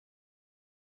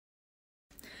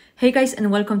Hey guys,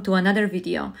 and welcome to another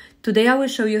video. Today I will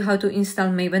show you how to install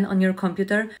Maven on your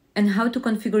computer and how to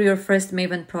configure your first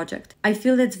Maven project. I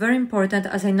feel that's very important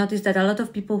as I noticed that a lot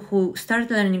of people who start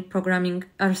learning programming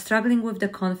are struggling with the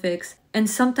configs, and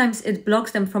sometimes it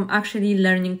blocks them from actually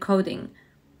learning coding.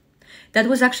 That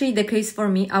was actually the case for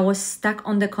me. I was stuck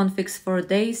on the configs for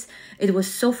days. It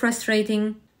was so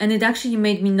frustrating and it actually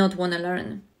made me not want to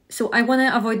learn. So I want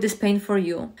to avoid this pain for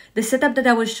you. The setup that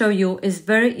I will show you is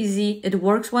very easy. It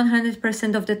works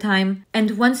 100% of the time.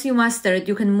 And once you master it,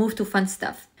 you can move to fun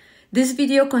stuff. This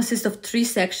video consists of 3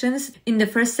 sections. In the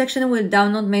first section, we'll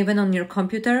download Maven on your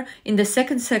computer. In the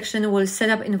second section, we'll set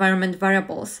up environment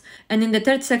variables. And in the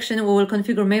third section, we will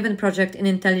configure Maven project in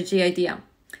IntelliJ IDEA.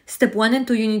 Step 1 and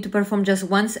 2 you need to perform just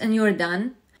once and you are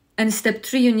done. And step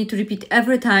 3 you need to repeat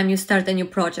every time you start a new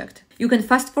project. You can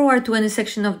fast forward to any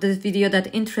section of this video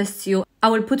that interests you. I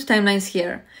will put timelines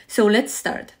here. So let's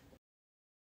start.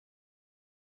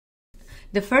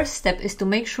 The first step is to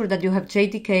make sure that you have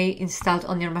JDK installed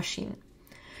on your machine.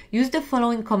 Use the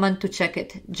following command to check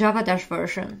it,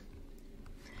 java-version.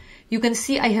 You can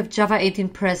see I have Java 18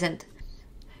 present.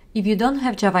 If you don't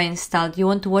have Java installed, you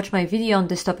want to watch my video on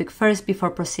this topic first before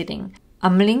proceeding.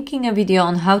 I'm linking a video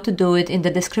on how to do it in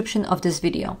the description of this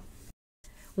video.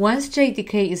 Once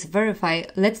JDK is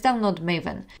verified, let's download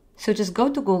Maven. So just go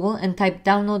to Google and type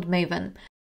download Maven.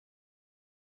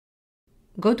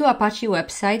 Go to Apache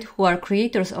website, who are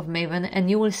creators of Maven,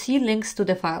 and you will see links to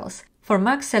the files. For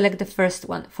Mac, select the first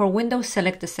one. For Windows,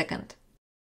 select the second.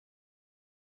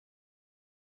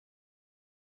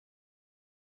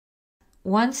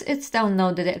 Once it's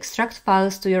downloaded, extract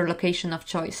files to your location of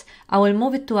choice. I will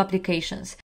move it to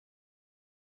Applications.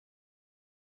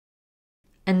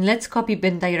 And let's copy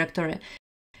bin directory.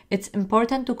 It's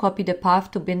important to copy the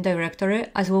path to bin directory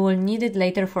as we will need it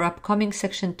later for upcoming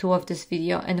section 2 of this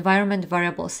video, environment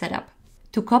variable setup.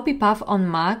 To copy path on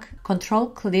Mac,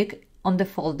 control-click on the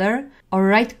folder or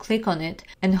right-click on it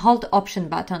and hold Option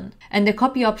button, and the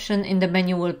copy option in the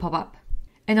menu will pop up.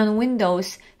 And on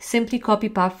Windows, simply copy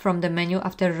path from the menu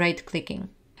after right-clicking.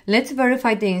 Let's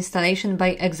verify the installation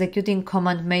by executing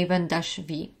command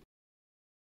maven-v.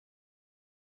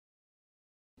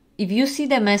 If you see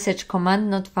the message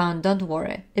command not found, don't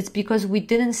worry. It's because we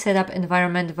didn't set up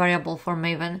environment variable for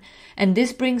Maven, and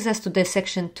this brings us to the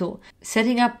section 2,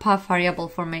 setting up path variable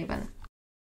for Maven.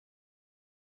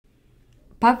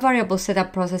 Path variable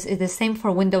setup process is the same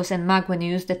for Windows and Mac when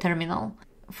you use the terminal.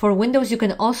 For Windows, you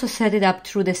can also set it up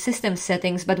through the system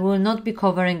settings, but we will not be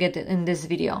covering it in this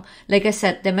video. Like I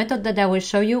said, the method that I will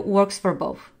show you works for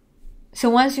both. So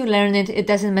once you learn it, it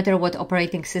doesn't matter what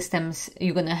operating systems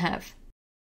you're gonna have.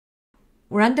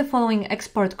 Run the following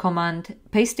export command,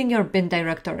 pasting your bin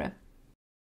directory.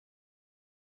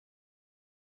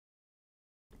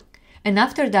 And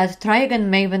after that, try again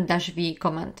maven-v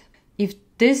command. If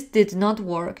this did not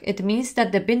work, it means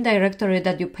that the bin directory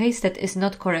that you pasted is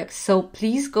not correct, so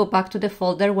please go back to the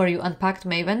folder where you unpacked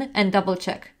Maven and double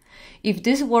check. If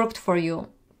this worked for you,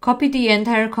 copy the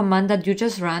entire command that you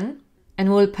just ran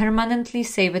and we'll permanently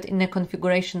save it in a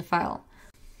configuration file.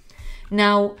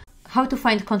 Now, how to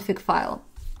find config file?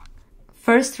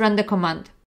 First, run the command.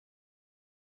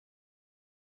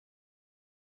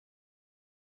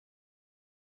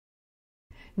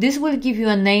 This will give you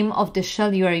a name of the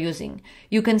shell you are using.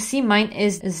 You can see mine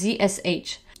is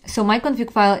zsh, so my config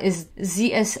file is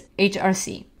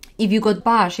zshrc. If you got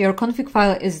bash, your config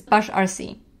file is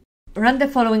bashrc. Run the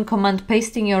following command,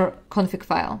 pasting your config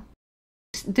file.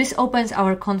 This opens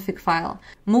our config file.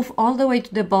 Move all the way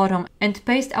to the bottom and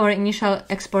paste our initial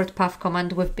export path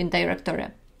command with bin directory.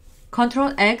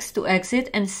 Ctrl X to exit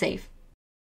and save.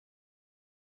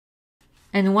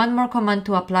 And one more command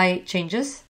to apply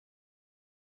changes.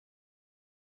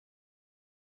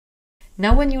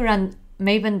 Now when you run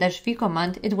maven-v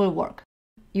command, it will work.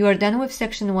 You are done with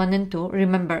section 1 and 2.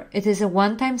 Remember, it is a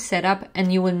one-time setup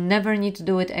and you will never need to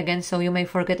do it again, so you may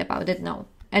forget about it now.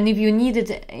 And if you need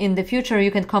it in the future, you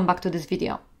can come back to this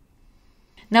video.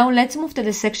 Now let's move to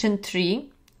the section 3,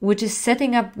 which is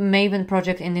setting up Maven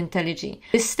project in IntelliJ.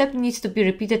 This step needs to be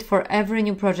repeated for every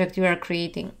new project you are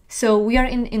creating. So we are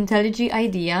in IntelliJ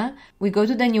IDEA. We go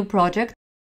to the new project,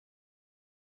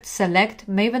 select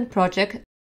Maven project,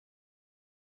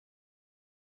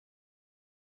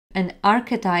 and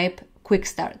archetype quick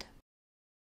start.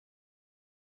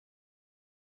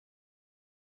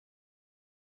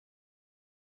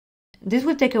 This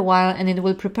will take a while and it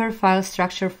will prepare file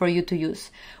structure for you to use.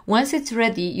 Once it's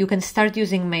ready, you can start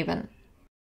using Maven.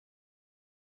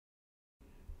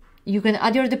 You can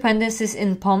add your dependencies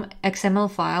in POM XML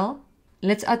file.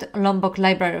 Let's add Lombok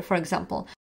library, for example.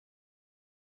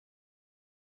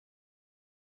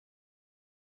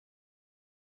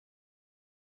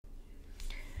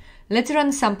 Let's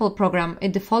run sample program.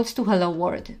 It defaults to hello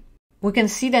world. We can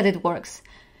see that it works.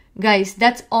 Guys,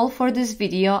 that's all for this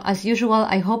video. As usual,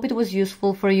 I hope it was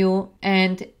useful for you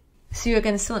and see you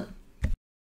again soon.